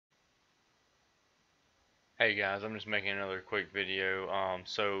Hey guys, I'm just making another quick video.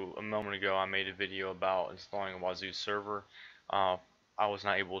 So a moment ago I made a video about installing a Wazuh server. Uh, I was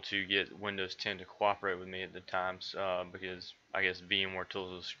not able to get Windows 10 to cooperate with me at the times because I guess VMware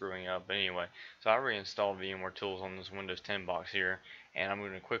Tools was screwing up. But anyway, so I reinstalled VMware Tools on this Windows 10 box here, and I'm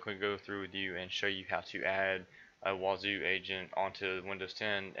going to quickly go through with you and show you how to add a Wazuh agent onto Windows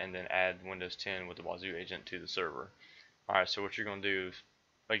 10 and then add Windows 10 with the Wazuh agent to the server. Alright, so what you're going to do is,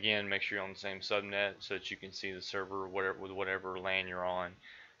 again, make sure you're on the same subnet so that you can see the server with whatever LAN you're on.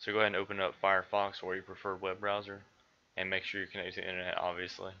 So go ahead and open up Firefox or your preferred web browser, and make sure you're connected to the internet,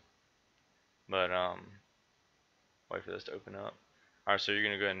 obviously. But wait for this to open up. Alright, so you're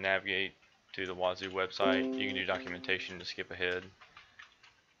going to go ahead and navigate to the Wazuh website. You can do documentation to skip ahead.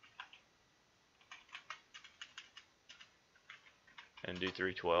 And do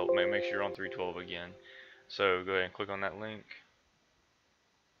 312. Make sure you're on 312 again. So go ahead and click on that link.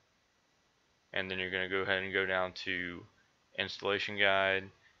 And then you're going to go ahead and go down to installation guide,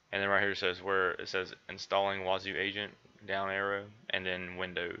 and then right here it says where it says installing Wazuh agent, down arrow, and then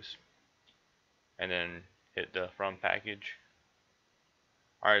Windows, and then hit the from package.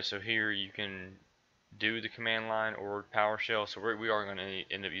 Alright, so here you can do the command line or PowerShell. So we are going to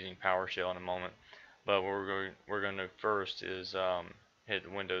end up using PowerShell in a moment, but what we're going to first is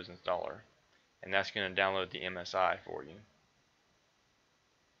hit Windows installer, and that's going to download the MSI for you.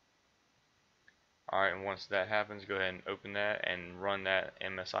 Alright, and once that happens, go ahead and open that and run that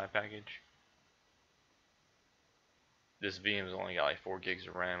MSI package. This VM's only got like 4 gigs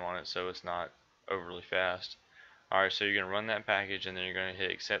of RAM on it, so it's not overly fast. Alright, so you're going to run that package, and then you're going to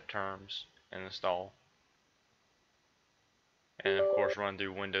hit accept terms and install. And of course run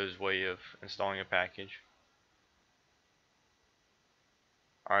through Windows way of installing a package.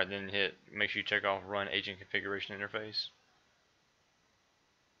 Alright, then make sure you check off run agent configuration interface.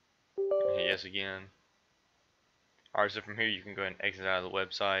 And hit yes again. Alright, so from here you can go ahead and exit out of the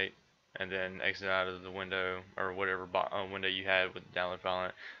website, and then exit out of the window or whatever window you had with the download file on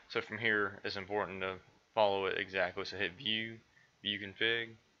it. So from here it's important to follow it exactly. So hit view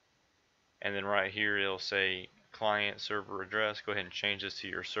config, and then right here it'll say client server address. Go ahead and change this to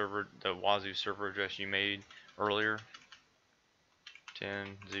your server, the Wazuh server address you made earlier,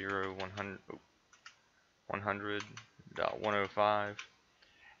 10.100.105.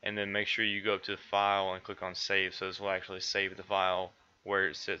 and then make sure you go up to the file and click on save, so this will actually save the file where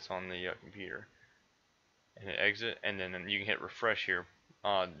it sits on the computer. And hit exit, and then you can hit refresh here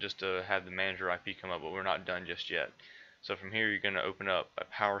just to have the manager IP come up, but we're not done just yet. So from here you're going to open up a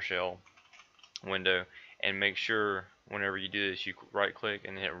PowerShell window, and make sure whenever you do this you right click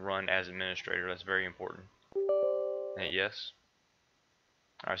and hit run as administrator. That's very important. And hit yes.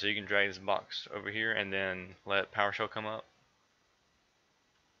 Alright, so you can drag this box over here and then let PowerShell come up.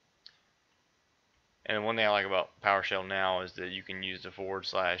 And one thing I like about PowerShell now is that you can use the /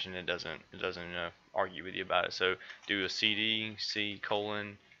 and it doesn't argue with you about it. So do a CD C:/ /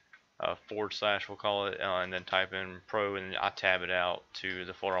 we'll call it, and then type in pro, and I tab it out to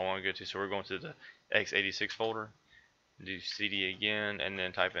the folder I want to go to. So we're going to the x86 folder. Do CD again, and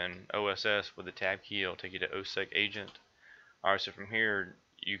then type in OSS with the tab key. It'll take you to OSSEC agent. Alright, so from here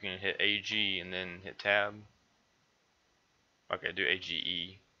you can hit AG and then hit tab. Okay, do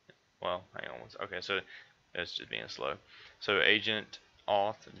AGE. Well, hang on. Okay, so it's just being slow. So agent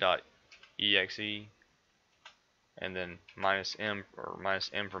auth.exe, and then -m or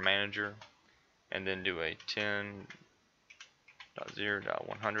 -m for manager, and then do a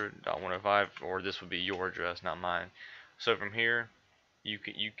 10.0.100.105, or this would be your address, not mine. So from here, you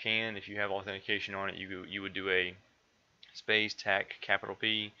can if you have authentication on it, you would do a space TAC capital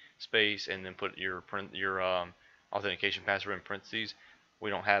P space, and then put your authentication password in parentheses. We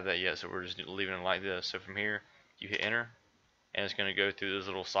don't have that yet, so we're just leaving it like this. So from here you hit enter, and it's going to go through this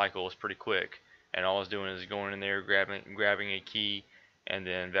little cycle. It's pretty quick, and all it's doing is going in there, grabbing a key, and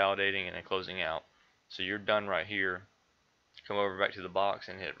then validating, and then closing out. So you're done right here. Come over back to the box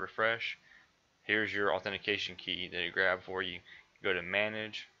and hit refresh. Here's your authentication key that it grabbed for you. Go to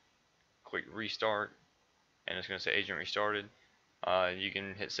manage, click restart, and it's going to say agent restarted. You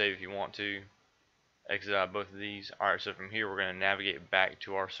can hit save if you want to. Exit out both of these. Alright, so from here we're going to navigate back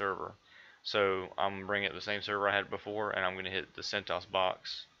to our server. So I'm going to bring up the same server I had before, and I'm going to hit the CentOS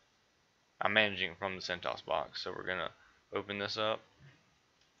box. I'm managing from the CentOS box, so we're going to open this up,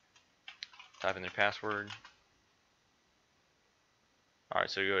 type in their password. Alright,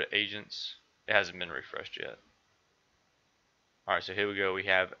 so go to agents. It hasn't been refreshed yet. Alright, so here we go. We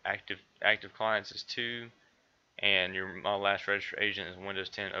have active clients is 2, and your last registered agent is Windows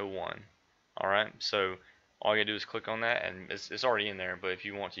 10 01. Alright, so all you gotta do is click on that, and it's already in there, but if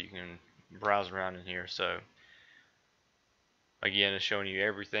you want to, you can browse around in here. So again, it's showing you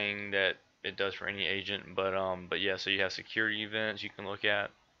everything that it does for any agent. But yeah, so you have security events you can look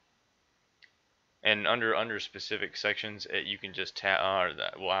at, and under specific sections, you can just tab.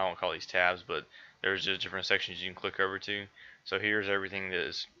 Well, I don't call these tabs, but there's just different sections you can click over to. So here's everything that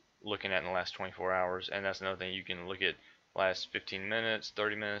is looking at in the last 24 hours, and that's another thing. You can look at last 15 minutes,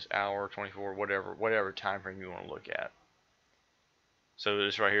 30 minutes, hour, 24, whatever time frame you want to look at. So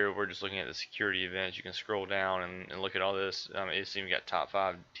this right here, we're just looking at the security events. You can scroll down and look at all this. It's even got top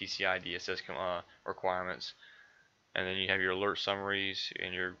 5 TCI DSS requirements, and then you have your alert summaries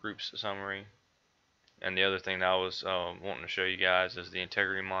and your groups summary. And the other thing that I was wanting to show you guys is the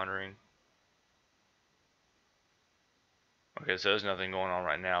integrity monitoring. Okay, so there's nothing going on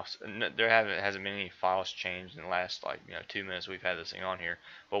right now. So there hasn't been any files changed in the last 2 minutes we've had this thing on here.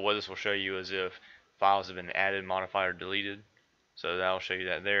 But what this will show you is if files have been added, modified, or deleted. So that'll show you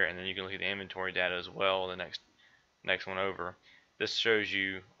that there, and then you can look at the inventory data as well. The next one over. This shows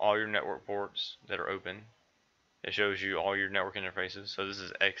you all your network ports that are open. It shows you all your network interfaces. So this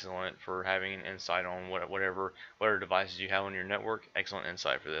is excellent for having an insight on whatever devices you have on your network. Excellent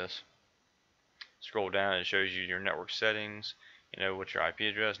insight for this. Scroll down, it shows you your network settings, what's your IP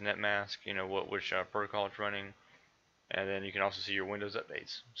address, net mask, which protocol it's running, and then you can also see your Windows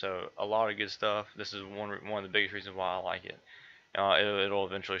updates. So a lot of good stuff. This is one of the biggest reasons why I like it. It'll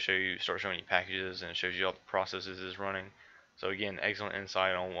eventually start showing you packages, and it shows you all the processes it's running. So again, excellent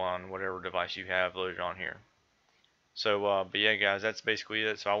insight on whatever device you have loaded on here. So, but yeah, guys, that's basically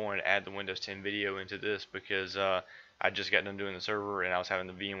it. So I wanted to add the Windows 10 video into this because I just got done doing the server and I was having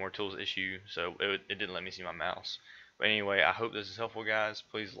the VMware Tools issue, so it didn't let me see my mouse. But anyway, I hope this is helpful, guys.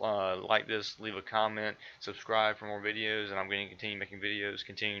 Please like this, leave a comment, subscribe for more videos, and I'm going to continue making videos,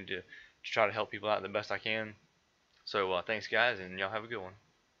 continue to try to help people out the best I can. So thanks, guys, and y'all have a good one.